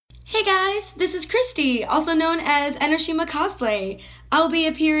Hey guys, this is Christy, also known as Enoshima Cosplay. I'll be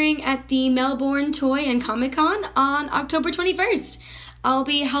appearing at the Melbourne Toy and Comic Con on October 21st. I'll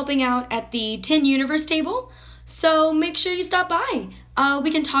be helping out at the Tin Universe table, so make sure you stop by.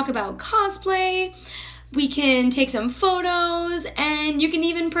 We can talk about cosplay, we can take some photos, and you can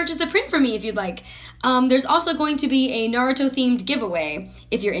even purchase a print from me if you'd like. There's also going to be a Naruto-themed giveaway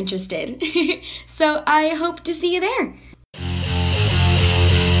if you're interested. So I hope to see you there.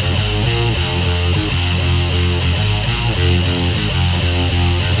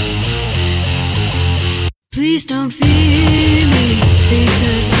 Please don't fear me,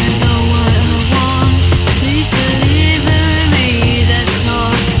 because I know what I want. Please deliver me that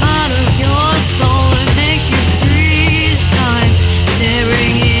soft part of your soul that makes you freeze time,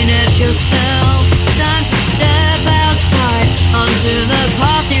 staring in at yourself. It's time to step outside onto the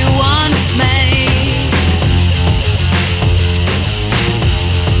path you once made.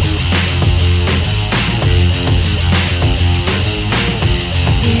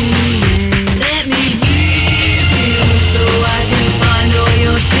 Let me so I can find all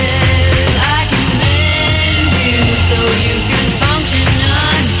your tears. I can mend you so you can function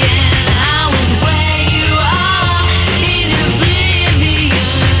again. I was where you are in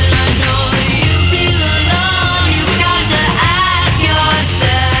oblivion. I know that you feel alone. You got to ask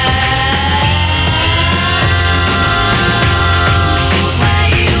yourself where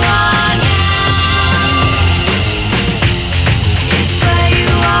you are now. It's where you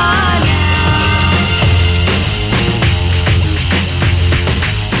are now.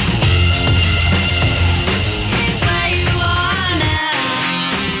 It's where you are now.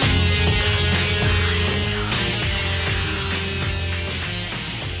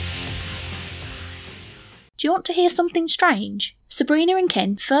 Do you want to hear something strange? Sabrina and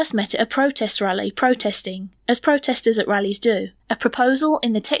Ken first met at a protest rally protesting, as protesters at rallies do, a proposal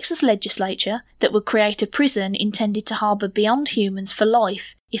in the Texas legislature that would create a prison intended to harbour beyond humans for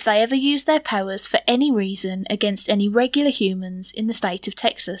life if they ever used their powers for any reason against any regular humans in the state of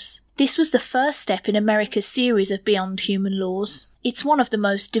Texas. This was the first step in America's series of beyond human laws. It's one of the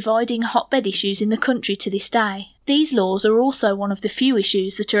most dividing hotbed issues in the country to this day. These laws are also one of the few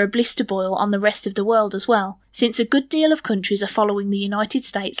issues that are a blister boil on the rest of the world as well, since a good deal of countries are following the United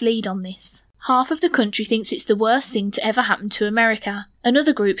States' lead on this. Half of the country thinks it's the worst thing to ever happen to America.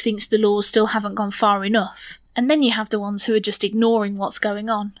 Another group thinks the laws still haven't gone far enough. And then you have the ones who are just ignoring what's going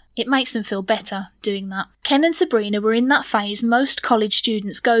on. It makes them feel better doing that. Ken and Sabrina were in that phase most college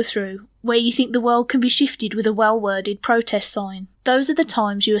students go through, where you think the world can be shifted with a well-worded protest sign. Those are the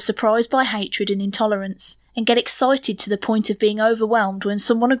times you are surprised by hatred and intolerance, and get excited to the point of being overwhelmed when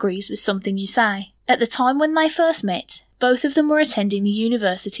someone agrees with something you say. At the time when they first met, both of them were attending the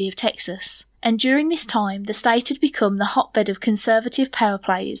University of Texas, and during this time the state had become the hotbed of conservative power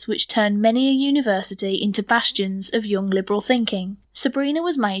plays which turned many a university into bastions of young liberal thinking. Sabrina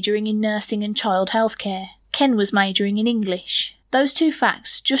was majoring in nursing and child health care. Ken was majoring in English. Those two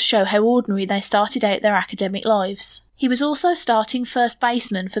facts just show how ordinary they started out their academic lives. He was also starting first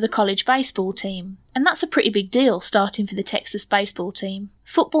baseman for the college baseball team, and that's a pretty big deal, starting for the Texas baseball team.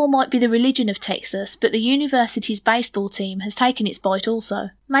 Football might be the religion of Texas, but the university's baseball team has taken its bite also.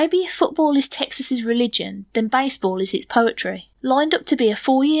 Maybe if football is Texas's religion, then baseball is its poetry. Lined up to be a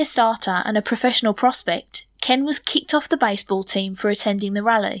 4-year starter and a professional prospect, Ken was kicked off the baseball team for attending the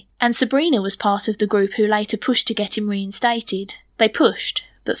rally, and Sabrina was part of the group who later pushed to get him reinstated. They pushed,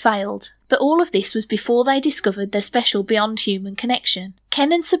 but failed. But all of this was before they discovered their special beyond human connection.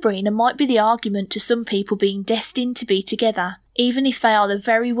 Ken and Sabrina might be the argument to some people being destined to be together, even if they are the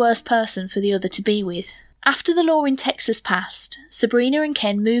very worst person for the other to be with. After the law in Texas passed, Sabrina and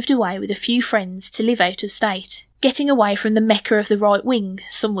Ken moved away with a few friends to live out of state, getting away from the mecca of the right wing,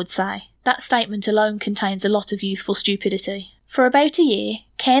 some would say. That statement alone contains a lot of youthful stupidity. For about a year,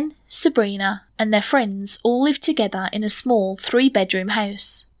 Ken, Sabrina, and their friends all lived together in a small 3-bedroom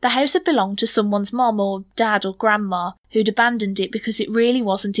house. The house had belonged to someone's mum or dad or grandma who'd abandoned it because it really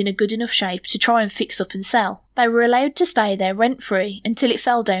wasn't in a good enough shape to try and fix up and sell. They were allowed to stay there rent-free until it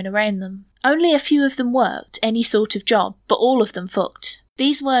fell down around them. Only a few of them worked any sort of job, but all of them fucked.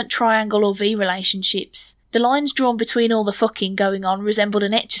 These weren't triangle or V relationships. The lines drawn between all the fucking going on resembled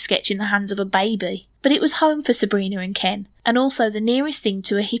an Etch-a-Sketch in the hands of a baby. But it was home for Sabrina and Ken, and also the nearest thing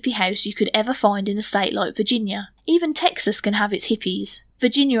to a hippie house you could ever find in a state like Virginia. Even Texas can have its hippies.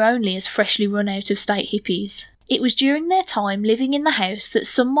 Virginia only has freshly run out of state hippies. It was during their time living in the house that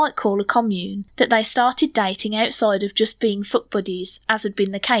some might call a commune that they started dating outside of just being fuck buddies, as had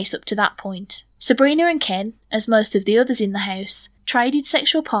been the case up to that point. Sabrina and Ken, as most of the others in the house, traded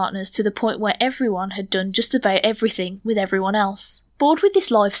sexual partners to the point where everyone had done just about everything with everyone else. Bored with this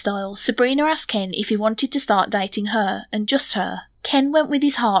lifestyle, Sabrina asked Ken if he wanted to start dating her, and just her. Ken went with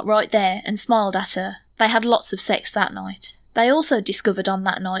his heart right there and smiled at her. They had lots of sex that night. They also discovered on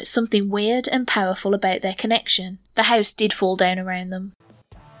that night something weird and powerful about their connection. The house did fall down around them.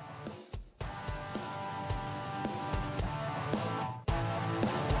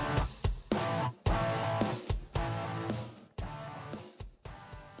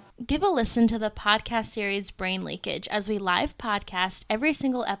 Give a listen to the podcast series Brain Leakage as we live podcast every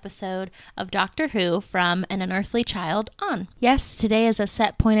single episode of Doctor Who from An Unearthly Child on. Yes, today is a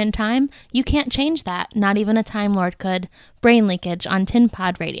set point in time. You can't change that. Not even a Time Lord could. Brain Leakage on Tin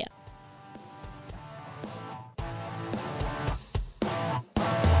Pod Radio.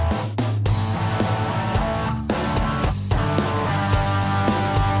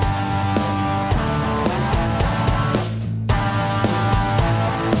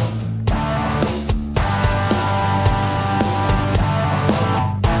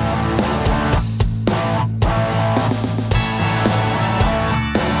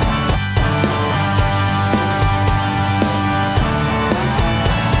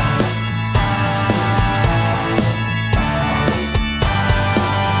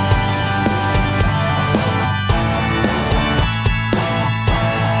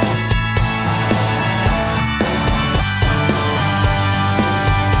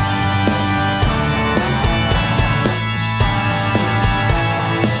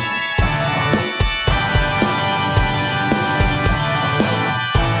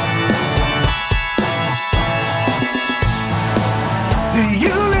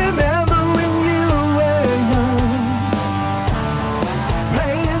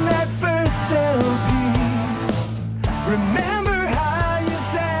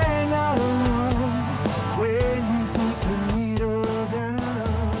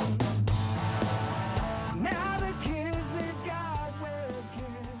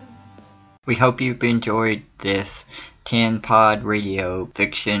 We hope you've enjoyed this Tin Pod Radio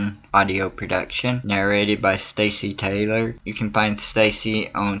fiction audio production narrated by Stacey Taylor. You can find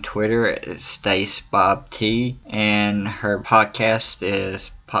Stacey on Twitter at StaceBobT, and her podcast is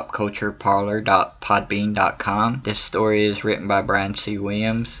popcultureparlor.podbean.com. This story is written by Brian C.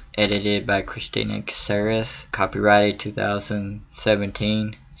 Williams, edited by Christina Caceres, copyrighted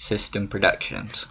 2017, System Productions.